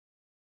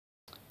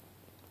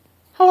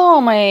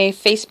Hello, my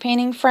face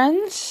painting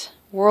friends,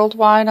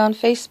 worldwide on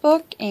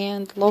Facebook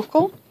and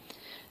local.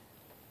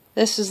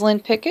 This is Lynn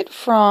Pickett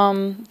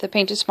from The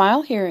Painted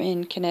Smile here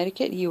in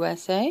Connecticut,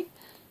 USA.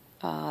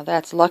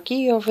 That's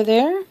Lucky over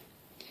there,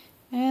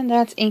 and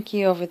that's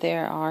Inky over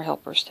there, our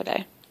helpers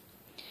today.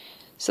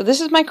 So this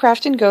is my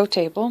Craft and Go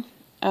table.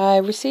 I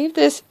received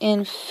this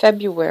in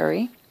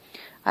February.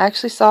 I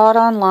actually saw it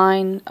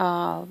online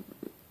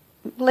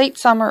late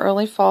summer,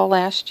 early fall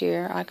last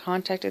year. I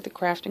contacted the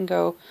Craft and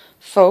Go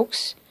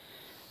folks.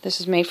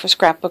 This is made for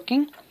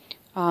scrapbooking.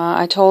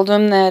 I told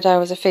them that I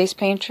was a face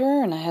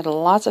painter and I had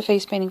lots of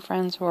face painting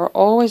friends who are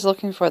always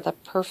looking for the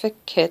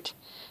perfect kit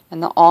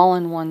and the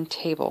all-in-one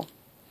table.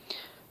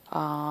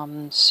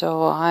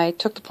 So I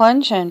took the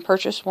plunge and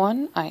purchased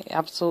one. I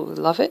absolutely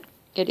love it.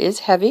 It is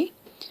heavy.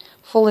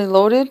 Fully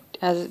loaded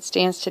as it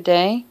stands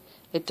today,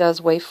 it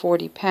does weigh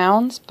 40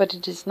 pounds, but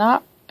it is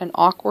not an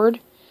awkward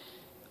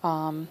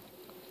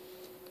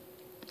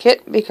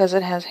kit because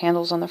it has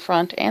handles on the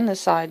front and the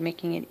side,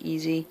 making it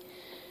easy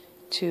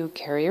to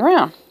carry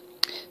around.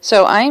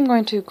 So I am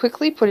going to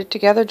quickly put it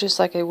together just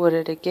like I would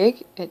at a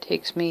gig. It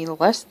takes me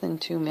less than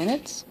 2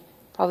 minutes,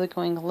 probably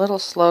going a little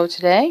slow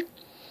today,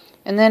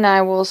 and then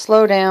I will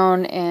slow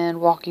down and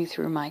walk you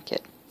through my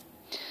kit.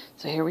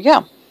 So here we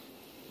go.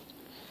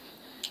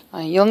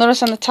 You'll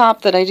notice on the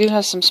top that I do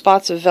have some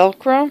spots of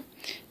Velcro,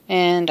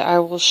 and I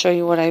will show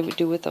you what I would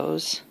do with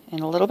those in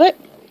a little bit.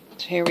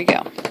 So here we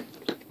go.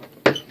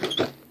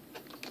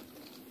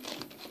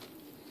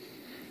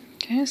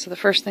 Okay, so the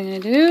first thing I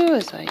do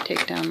is I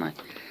take down my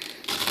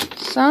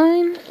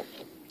sign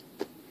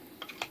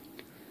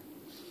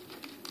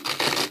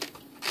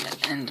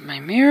and my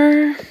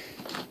mirror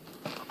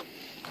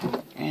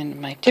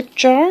and my tip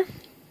jar.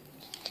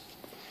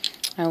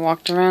 I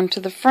walked around to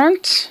the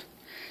front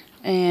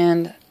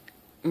and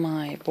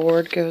my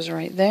board goes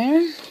right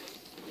there.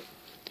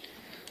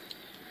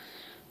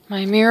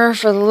 My mirror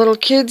for the little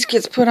kids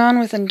gets put on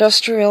with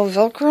industrial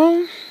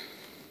Velcro.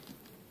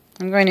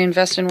 I'm going to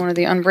invest in one of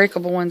the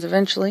unbreakable ones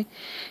eventually.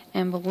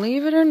 And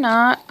believe it or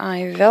not,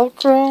 I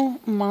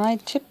Velcro my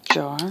tip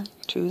jar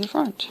to the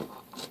front.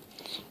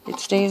 It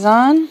stays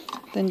on,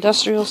 the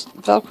industrial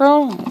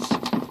Velcro.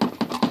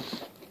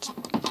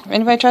 If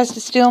anybody tries to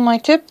steal my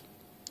tip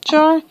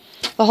jar,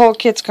 the whole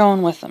kit's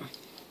going with them.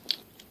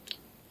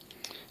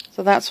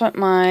 So that's what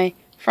my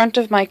front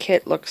of my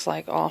kit looks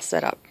like all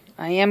set up.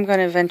 I am going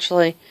to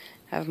eventually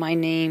have my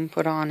name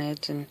put on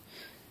it and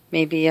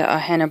maybe a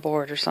henna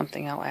board or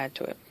something I'll add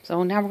to it.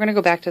 So now we're going to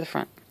go back to the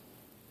front.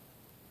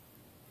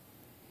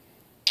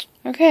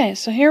 Okay,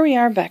 so here we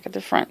are back at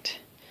the front.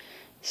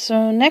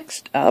 So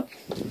next up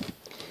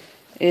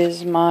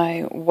is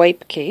my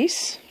wipe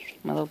case,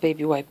 my little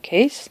baby wipe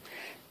case.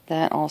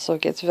 That also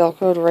gets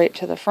Velcroed right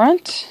to the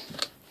front.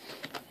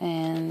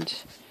 And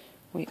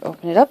we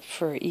open it up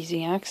for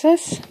easy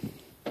access.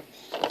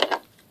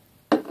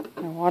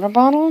 My water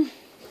bottle.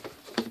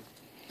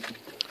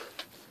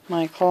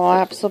 My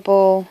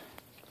collapsible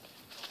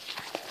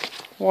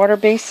water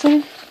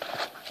basin.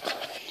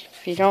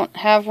 If you don't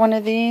have one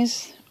of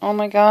these, oh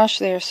my gosh,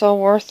 they are so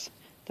worth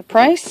the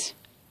price.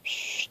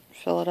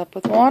 Fill it up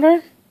with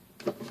water.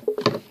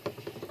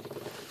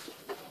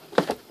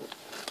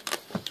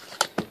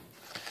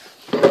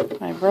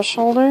 My brush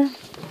holder.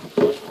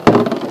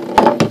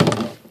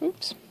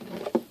 Oops.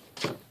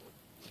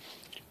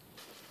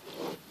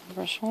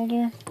 Brush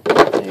holder.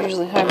 I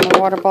usually have my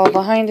water bottle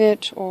behind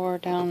it or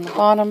down the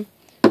bottom.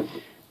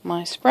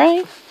 My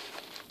spray,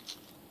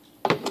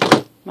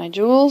 my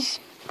jewels,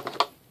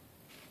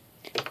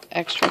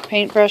 extra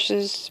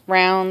paintbrushes,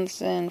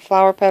 rounds, and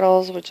flower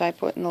petals, which I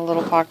put in the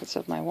little pockets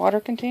of my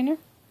water container.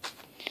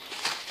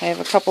 I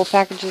have a couple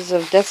packages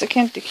of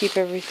desiccant to keep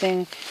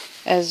everything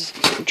as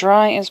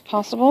dry as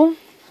possible.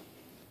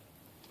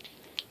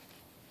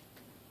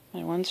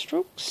 My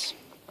 1-strokes.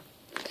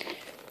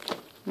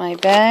 My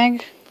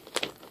bag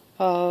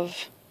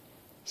of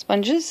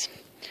sponges.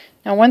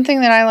 Now, one thing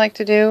that I like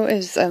to do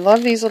is I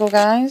love these little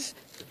guys.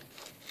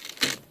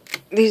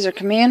 These are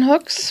command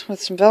hooks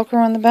with some Velcro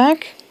on the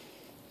back.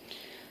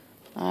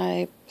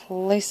 I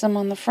place them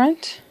on the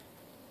front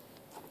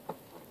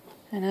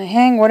and I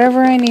hang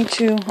whatever I need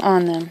to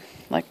on them.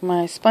 Like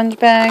my sponge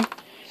bag,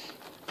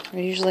 I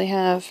usually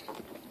have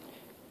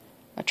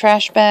a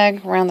trash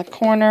bag around the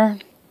corner,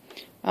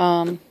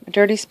 a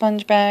dirty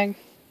sponge bag.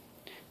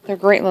 They're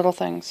great little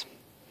things.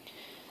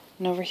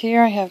 And over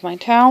here I have my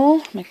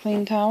towel, my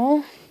clean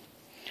towel,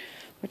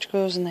 which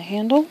goes in the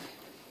handle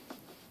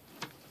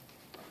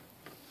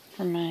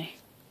for my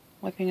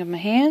wiping of my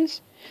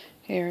hands.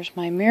 Here's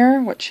my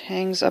mirror, which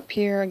hangs up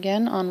here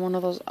again on one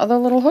of those other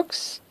little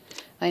hooks.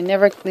 I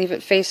never leave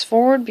it face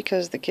forward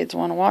because the kids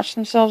want to watch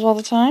themselves all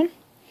the time.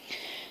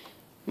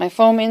 My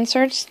foam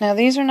inserts. Now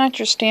these are not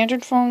your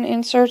standard foam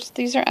inserts.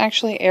 These are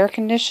actually air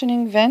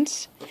conditioning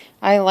vents.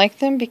 I like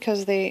them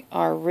because they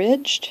are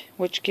ridged,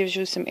 which gives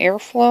you some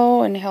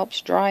airflow and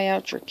helps dry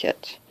out your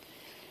kit.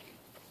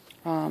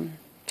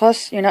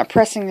 Plus, you're not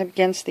pressing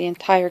against the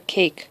entire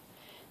cake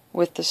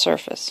with the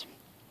surface.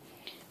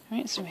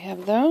 Alright, so we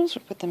have those.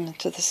 We put them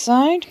to the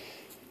side.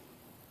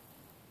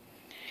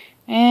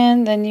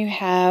 And then you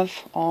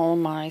have all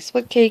my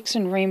split cakes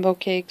and rainbow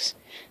cakes.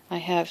 I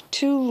have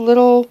 2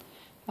 little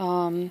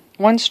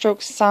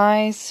 1-stroke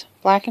size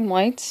black and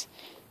whites.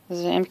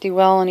 There's an empty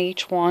well in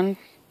each one.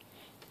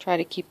 Try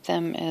to keep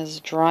them as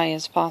dry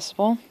as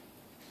possible.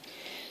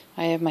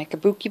 I have my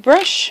kabuki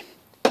brush,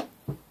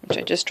 which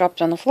I just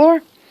dropped on the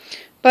floor.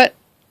 But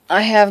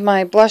I have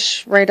my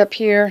blush right up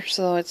here,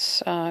 so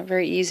it's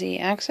very easy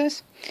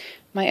access.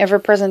 My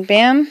ever-present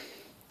BAM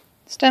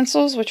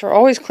stencils, which are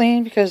always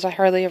clean because I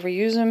hardly ever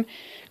use them,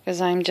 because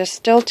I'm just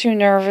still too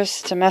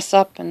nervous to mess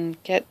up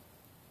and get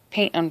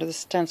paint under the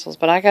stencils,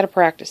 but I got to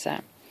practice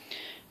that.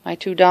 My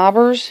 2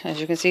 daubers, as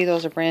you can see,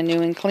 those are brand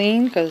new and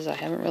clean because I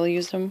haven't really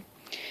used them.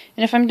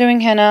 And if I'm doing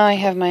henna, I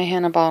have my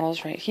henna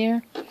bottles right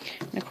here.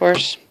 And of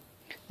course,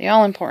 the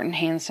all-important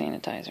hand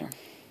sanitizer.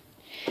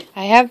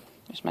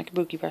 There's my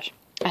kabuki brush.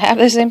 I have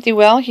this empty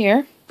well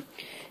here,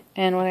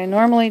 and what I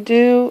normally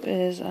do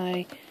is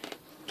I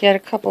get a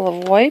couple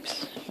of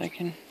wipes, if I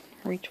can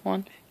reach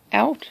one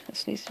out.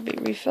 This needs to be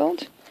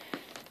refilled.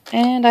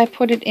 And I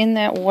put it in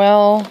that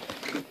well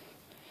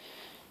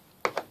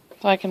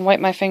so I can wipe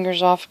my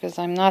fingers off, because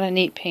I'm not a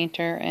neat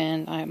painter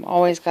and I've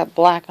always got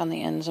black on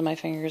the ends of my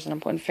fingers and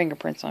I'm putting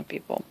fingerprints on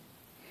people.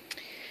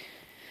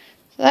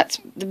 So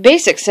that's the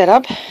basic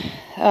setup.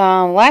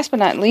 Last but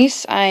not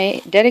least,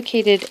 I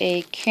dedicated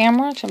a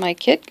camera to my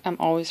kit. I'm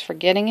always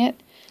forgetting it.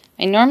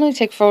 I normally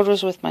take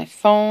photos with my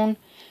phone,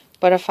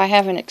 but if I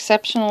have an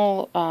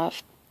exceptional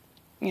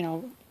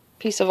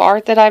piece of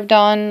art that I've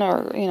done,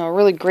 or a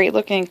really great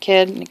looking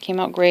kid and it came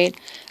out great,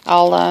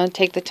 I'll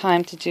take the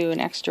time to do an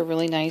extra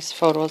really nice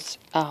photos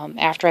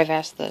after I've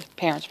asked the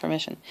parents'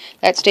 permission.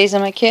 That stays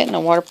in my kit in a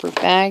waterproof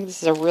bag.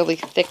 This is a really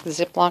thick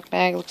Ziploc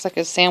bag. It looks like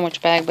a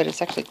sandwich bag, but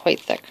it's actually quite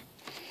thick.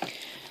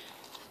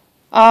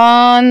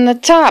 On the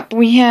top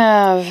we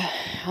have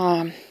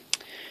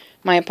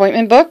my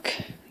appointment book.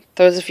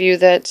 Those of you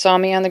that saw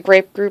me on the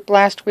grape group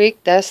last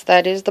week,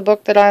 that is the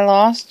book that I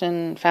lost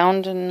and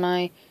found in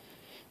my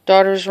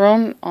daughter's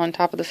room on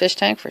top of the fish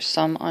tank for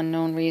some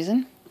unknown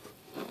reason.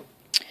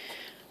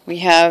 We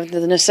have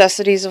the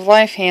necessities of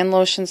life: hand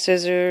lotion,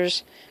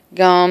 scissors,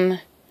 gum,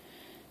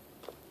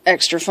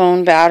 extra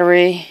phone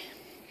battery.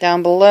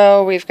 Down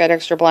below we've got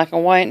extra black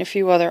and white and a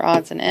few other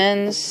odds and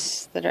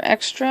ends that are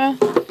extra.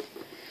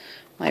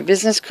 My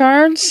business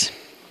cards.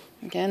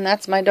 Again,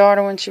 that's my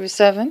daughter when she was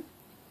 7.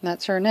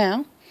 That's her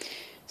now.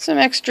 Some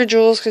extra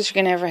jewels, because you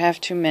can never have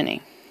too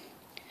many.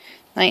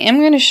 I am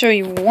going to show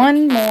you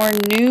one more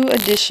new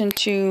addition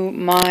to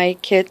my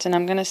kit, and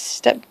I'm going to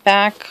step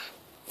back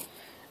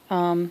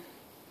and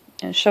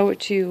show it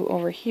to you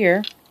over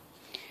here.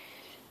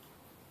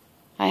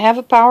 I have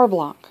a power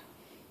block.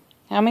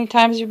 How many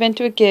times have you been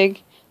to a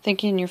gig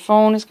thinking your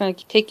phone is going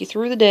to take you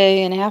through the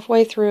day, and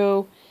halfway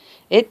through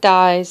it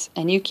dies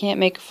and you can't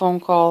make a phone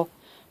call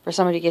for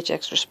somebody to get you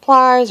extra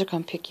supplies or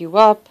come pick you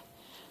up?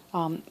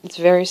 It's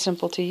very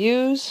simple to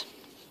use.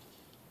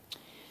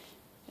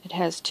 It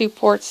has 2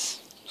 ports.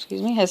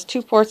 Has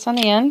 2 ports on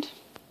the end.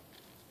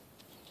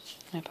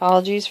 My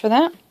apologies for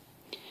that.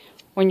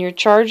 When you're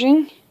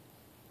charging,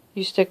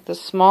 you stick the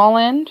small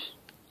end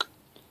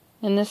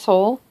in this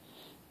hole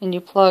and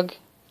you plug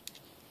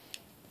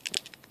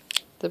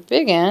the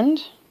big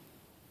end,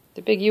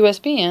 the big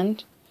USB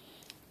end,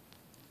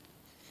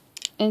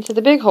 into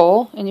the big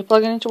hole, and you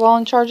plug it into the wall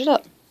and charge it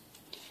up.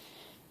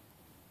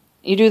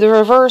 You do the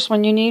reverse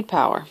when you need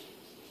power.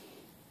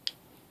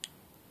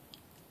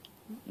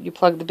 You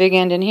plug the big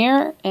end in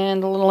here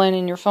and the little end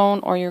in your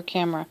phone or your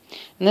camera.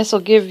 And this will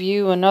give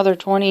you another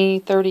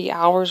 20-30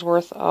 hours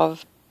worth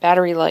of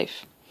battery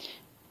life.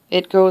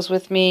 It goes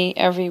with me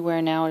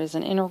everywhere now. It is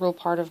an integral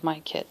part of my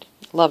kit.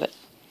 Love it.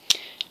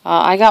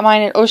 I got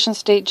mine at Ocean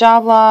State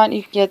Job Lot.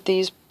 You can get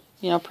these,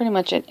 pretty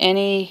much at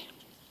any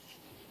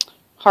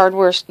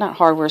not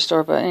hardware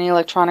store, but any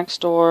electronics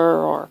store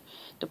or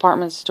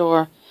department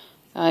store.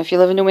 If you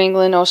live in New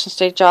England, Ocean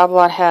State Job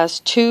Lot has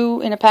 2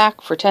 in a pack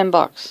for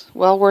 $10.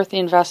 Well worth the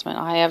investment.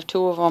 I have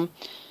 2 of them,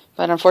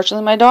 but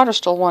unfortunately my daughter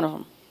stole one of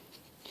them.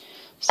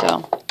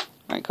 So,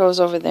 it goes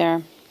over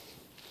there.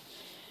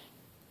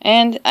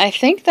 And I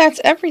think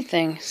that's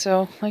everything.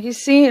 So, like you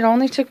see, it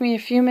only took me a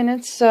few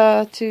minutes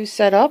to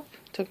set up.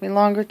 It took me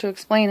longer to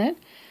explain it.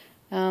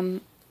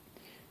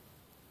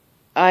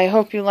 I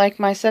hope you like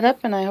my setup,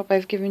 and I hope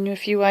I've given you a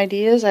few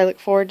ideas. I look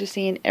forward to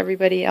seeing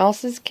everybody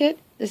else's kit.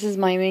 This is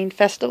my main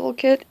festival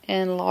kit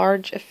and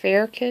large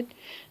affair kit.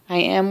 I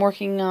am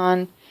working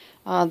on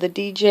the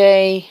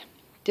DJ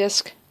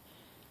disc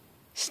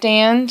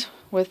stand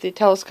with the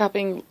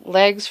telescoping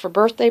legs for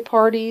birthday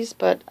parties,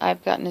 but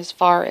I've gotten as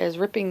far as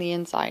ripping the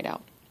inside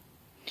out.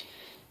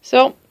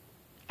 So,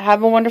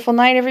 have a wonderful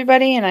night,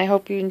 everybody, and I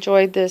hope you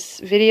enjoyed this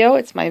video.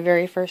 It's my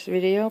very first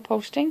video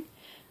posting,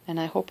 and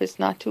I hope it's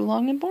not too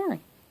long and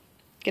boring.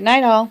 Good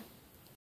night, all.